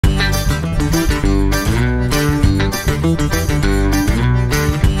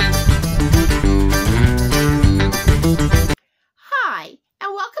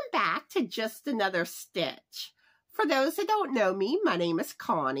just another stitch. For those that don't know me, my name is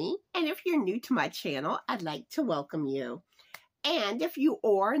Connie, and if you're new to my channel, I'd like to welcome you. And if you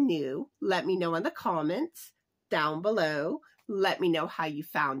are new, let me know in the comments down below. Let me know how you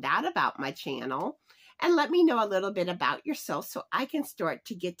found out about my channel, and let me know a little bit about yourself so I can start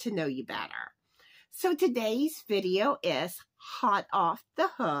to get to know you better. So today's video is hot off the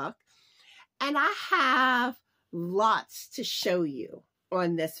hook, and I have lots to show you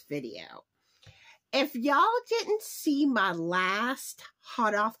on this video. If y'all didn't see my last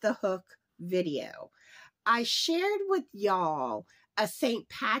hot off the hook video, I shared with y'all a St.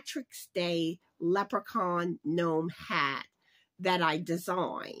 Patrick's Day Leprechaun Gnome hat that I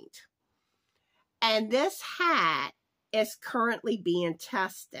designed. And this hat is currently being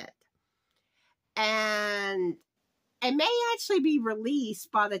tested. And it may actually be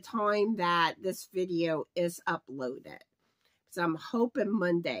released by the time that this video is uploaded. So I'm hoping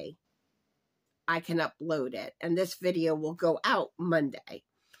Monday I can upload it, and this video will go out Monday.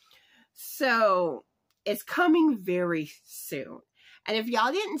 So it's coming very soon. And if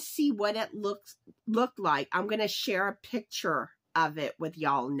y'all didn't see what it looked like, I'm going to share a picture of it with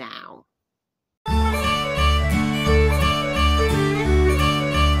y'all now.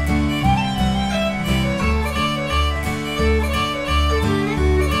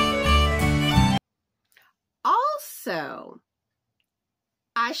 Also,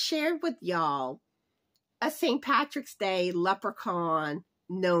 I shared with y'all a St. Patrick's Day Leprechaun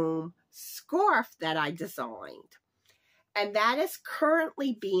Gnome scarf that I designed. And that is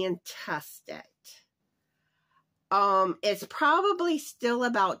currently being tested. It's probably still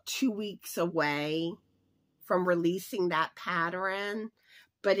about 2 weeks away from releasing that pattern,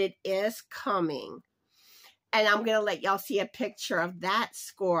 but it is coming. And I'm going to let y'all see a picture of that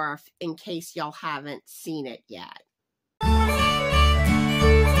scarf in case y'all haven't seen it yet.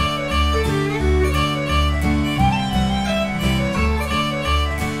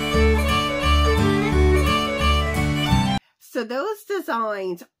 So those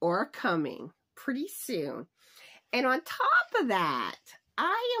designs are coming pretty soon. And on top of that,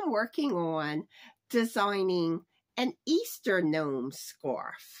 I am working on designing an Easter gnome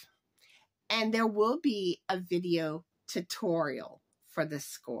scarf. And there will be a video tutorial for the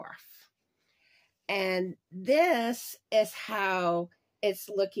scarf. And this is how it's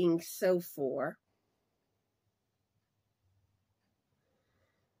looking so far.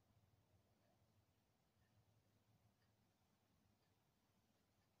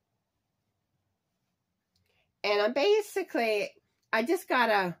 And I just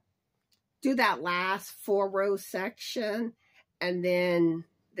gotta do that last 4-row section and then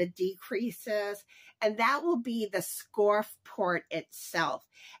the decreases, and that will be the scarf part itself.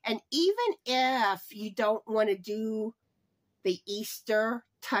 And even if you don't want to do the Easter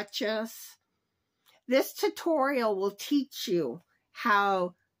touches, this tutorial will teach you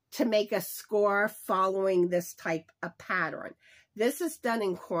how to make a scarf following this type of pattern. This is done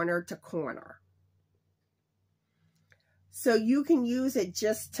in corner to corner. So you can use it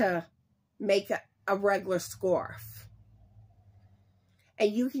just to make a regular scarf.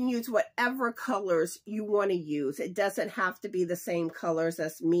 And you can use whatever colors you want to use. It doesn't have to be the same colors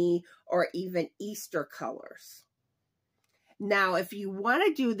as me or even Easter colors. Now, if you want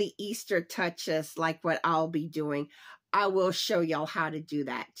to do the Easter touches like what I'll be doing, I will show y'all how to do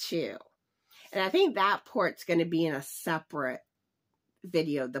that too. And I think that part's going to be in a separate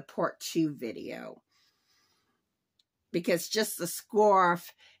video, the part 2 video. Because just the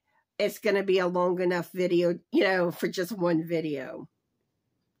scarf, it's going to be a long enough video, you know, for just one video.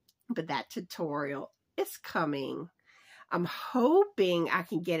 But that tutorial is coming. I'm hoping I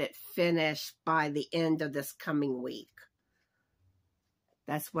can get it finished by the end of this coming week.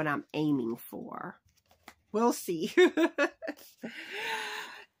 That's what I'm aiming for. We'll see. And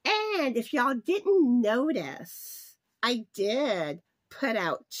if y'all didn't notice, I did put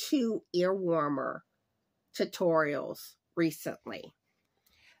out 2 earwarmer tutorials recently.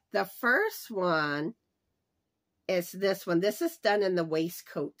 The first one is this one. This is done in the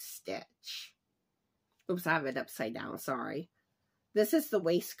waistcoat stitch. Oops, I have it upside down, sorry. This is the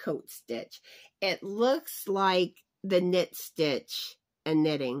waistcoat stitch. It looks like the knit stitch and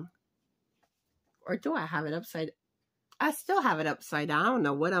knitting. Or do I have it upside? I still have it upside down. I don't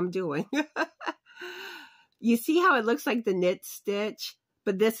know what I'm doing. You see how it looks like the knit stitch?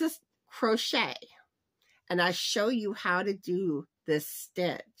 But this is crochet. And I show you how to do this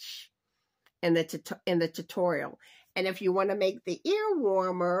stitch in the tutorial. And if you want to make the ear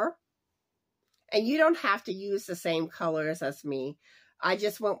warmer, and you don't have to use the same colors as me. I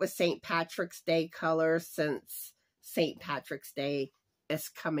just went with St. Patrick's Day colors since St. Patrick's Day is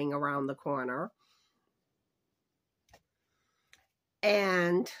coming around the corner.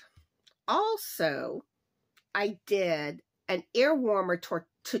 And also, I did an Earwarmer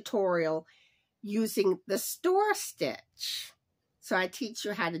tutorial using the store stitch. So I teach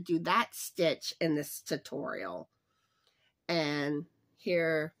you how to do that stitch in this tutorial. And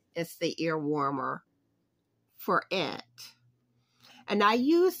here is the Earwarmer for it. And I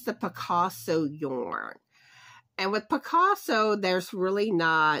use the Picasso yarn. And with Picasso, there's really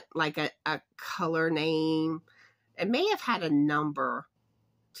not like a color name. It may have had a number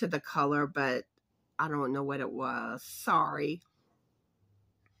to the color, but I don't know what it was. Sorry.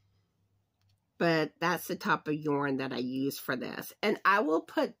 But that's the type of yarn that I use for this. And I will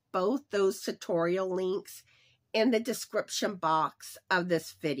put both those tutorial links in the description box of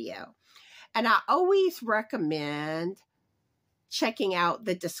this video. And I always recommend checking out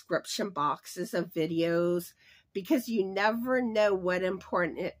the description boxes of videos because you never know what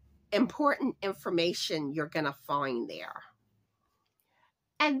important information you're going to find there.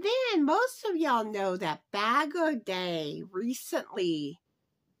 And then most of y'all know that BOD recently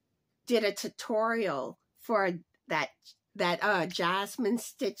did a tutorial for that Jasmine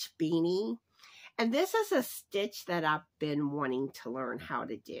stitch beanie. And this is a stitch that I've been wanting to learn how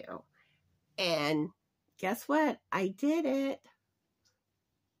to do. And guess what? I did it.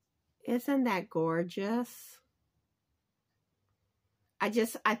 Isn't that gorgeous? I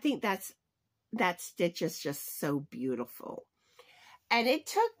think that stitch is just so beautiful. And it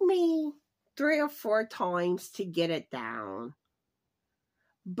took me 3 or 4 times to get it down.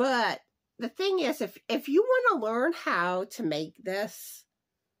 But the thing is, if you want to learn how to make this,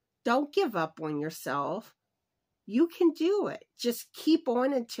 don't give up on yourself. You can do it. Just keep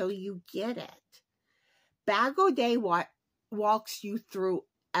on until you get it. BOD walks you through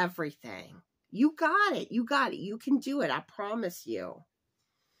everything. You got it. You got it. You can do it. I promise you.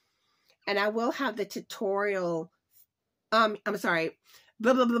 And I will have the tutorial. I'm sorry.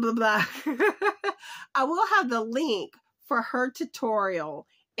 Blah, blah, blah, blah, blah. I will have the link for her tutorial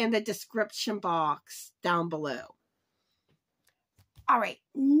in the description box down below. All right.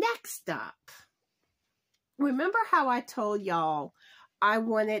 Next up. Remember how I told y'all I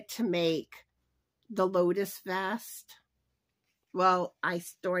wanted to make the Lotus Vest? Well, I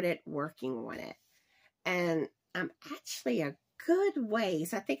started working on it. And I'm actually a good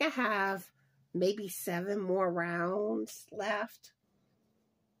ways. I think I have maybe 7 more rounds left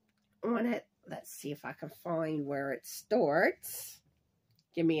on it. Let's see if I can find where it starts.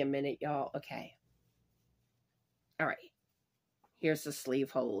 Give me a minute, y'all. Okay. All right. Here's the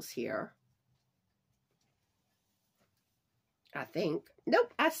sleeve holes here. I think.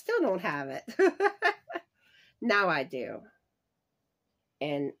 Nope, I still don't have it. Now I do.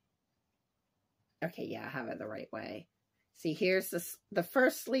 And, okay, yeah, I have it the right way. See, here's the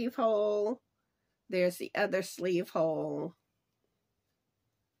first sleeve hole. There's the other sleeve hole.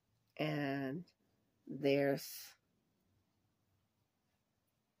 And that's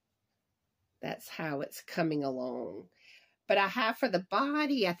how it's coming along. But I have for the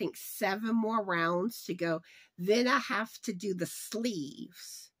body, I think 7 more rounds to go. Then I have to do the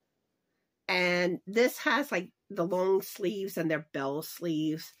sleeves. And this has like the long sleeves and they're bell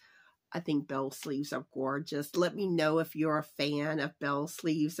sleeves. I think bell sleeves are gorgeous. Let me know if you're a fan of bell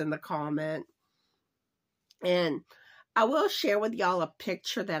sleeves in the comment. And I will share with y'all a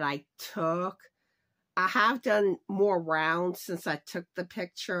picture that I took. I have done more rounds since I took the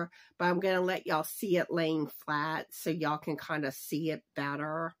picture, but I'm going to let y'all see it laying flat so y'all can kind of see it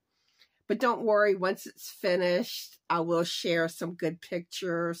better. But don't worry, once it's finished, I will share some good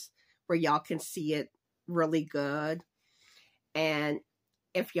pictures where y'all can see it really good. And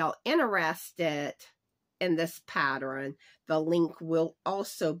if y'all interested in this pattern, the link will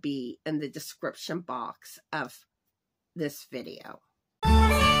also be in the description box of this video.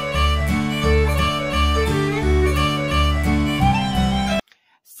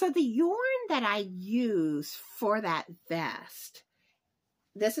 So the yarn that I use for that vest,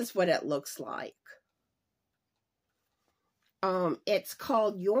 this is what it looks like. It's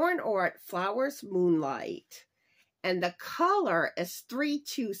called Yarn Art Flowers Moonlight. And the color is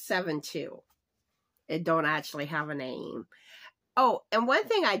 3272. It don't actually have a name. Oh, and one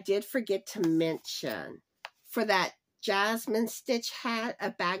thing I did forget to mention for that Jasmine stitch hat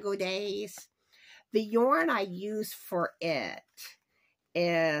of BOD's, the yarn I use for it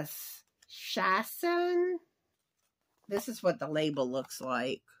is Jasmine. This is what the label looks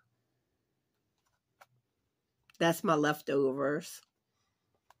like. That's my leftovers.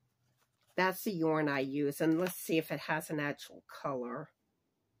 That's the yarn I use. And let's see if it has an actual color.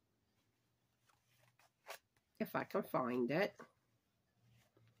 If I can find it.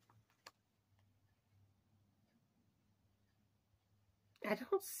 I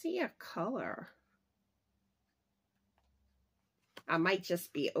don't see a color. I might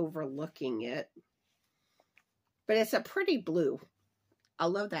just be overlooking it. But it's a pretty blue. I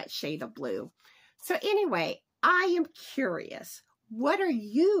love that shade of blue. So anyway, I am curious. What are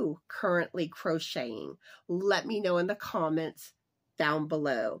you currently crocheting? Let me know in the comments down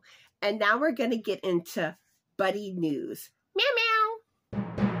below. And now we're going to get into Buddy news. Meow meow.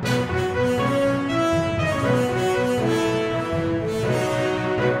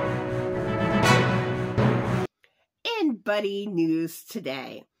 In Buddy news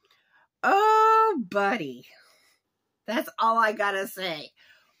today. Oh, Buddy. That's all I gotta say.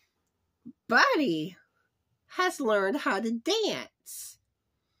 Buddy has learned how to dance.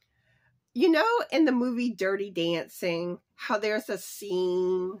 You know, in the movie Dirty Dancing, how there's a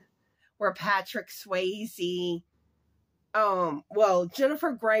scene where Patrick Swayze,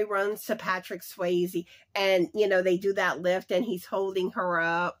 Jennifer Grey runs to Patrick Swayze and, you know, they do that lift and he's holding her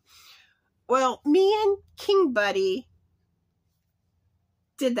up. Well, me and King Buddy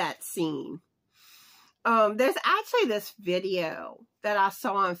did that scene. There's actually this video that I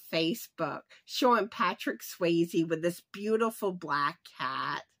saw on Facebook showing Patrick Swayze with this beautiful black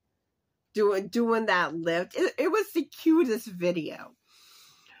cat doing that lift. It was the cutest video.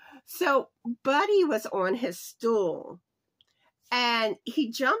 So Buddy was on his stool and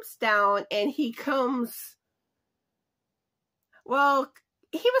he jumps down and he comes, well,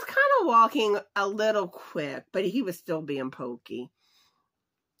 he was kind of walking a little quick, but he was still being pokey,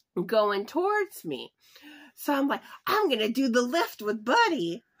 going towards me. So I'm like, I'm going to do the lift with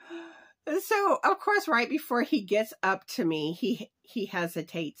Buddy. So, of course, right before he gets up to me, he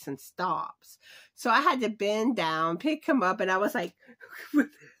hesitates and stops. So I had to bend down, pick him up, and I was like, holding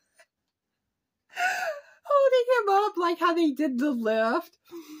him up like how they did the lift.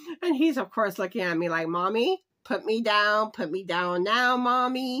 And he's, of course, looking at me like, Mommy, put me down now,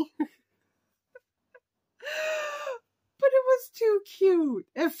 Mommy. But it was too cute.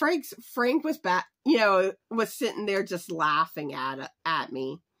 And Frank was back, you know, was sitting there just laughing at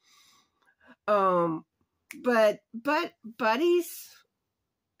me. But Buddy's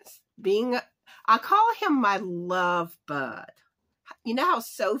being, I call him my love bud. You know how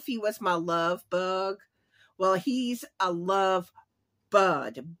Sophie was my love bug? Well, he's a love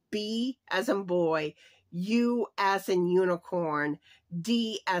bud. B as in boy, U as in unicorn,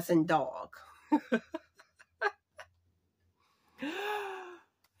 D as in dog.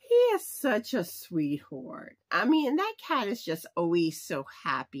 He is such a sweetheart. I mean, that cat is just always so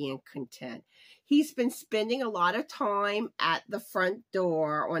happy and content. He's been spending a lot of time at the front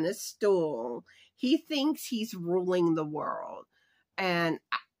door on a stool. He thinks he's ruling the world. And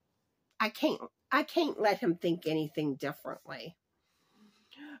I can't let him think anything differently.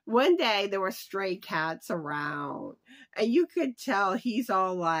 One day there were stray cats around and you could tell he's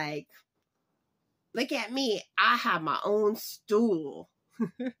all like, look at me, I have my own stool.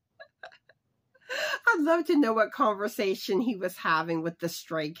 I'd love to know what conversation he was having with the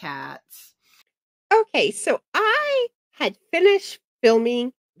stray cats. Okay, so I had finished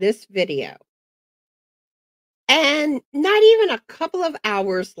filming this video. And not even a couple of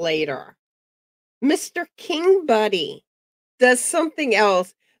hours later, Mr. King Buddy does something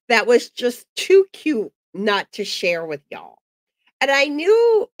else that was just too cute not to share with y'all. And I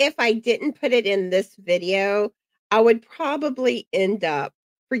knew if I didn't put it in this video, I would probably end up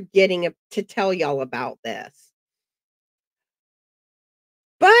forgetting to tell y'all about this.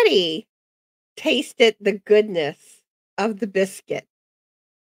 Buddy tasted the goodness of the biscuit.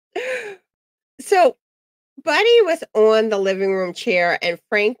 So Buddy was on the living room chair and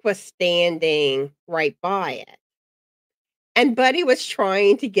Frank was standing right by it. And Buddy was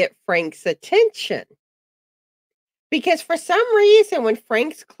trying to get Frank's attention. Because for some reason, when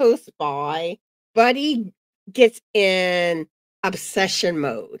Frank's close by, Buddy gets in obsession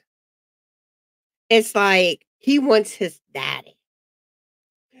mode. It's like he wants his daddy.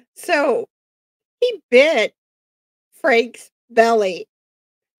 So he bit Frank's belly.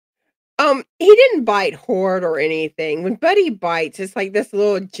 He didn't bite hard or anything. When Buddy bites, it's like this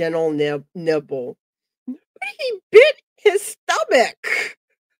little gentle nibble. But he bit his stomach.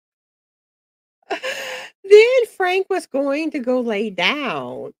 Then Frank was going to go lay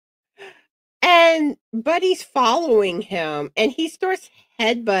down. And Buddy's following him. And he starts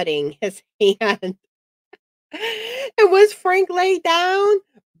headbutting his hand. And once Frank laid down,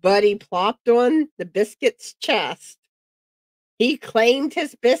 Buddy plopped on the biscuit's chest. He claimed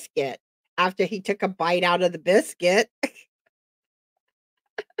his biscuit after he took a bite out of the biscuit.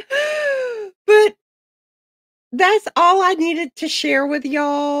 But that's all I needed to share with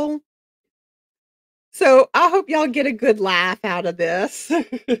y'all. So I hope y'all get a good laugh out of this.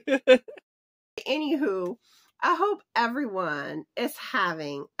 Anywho, I hope everyone is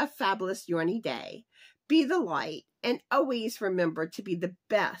having a fabulous Yorny day. Be the light and always remember to be the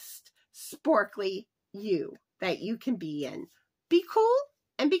best sporkly you that you can be in. Be cool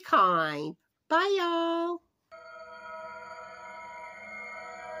and be kind. Bye, y'all.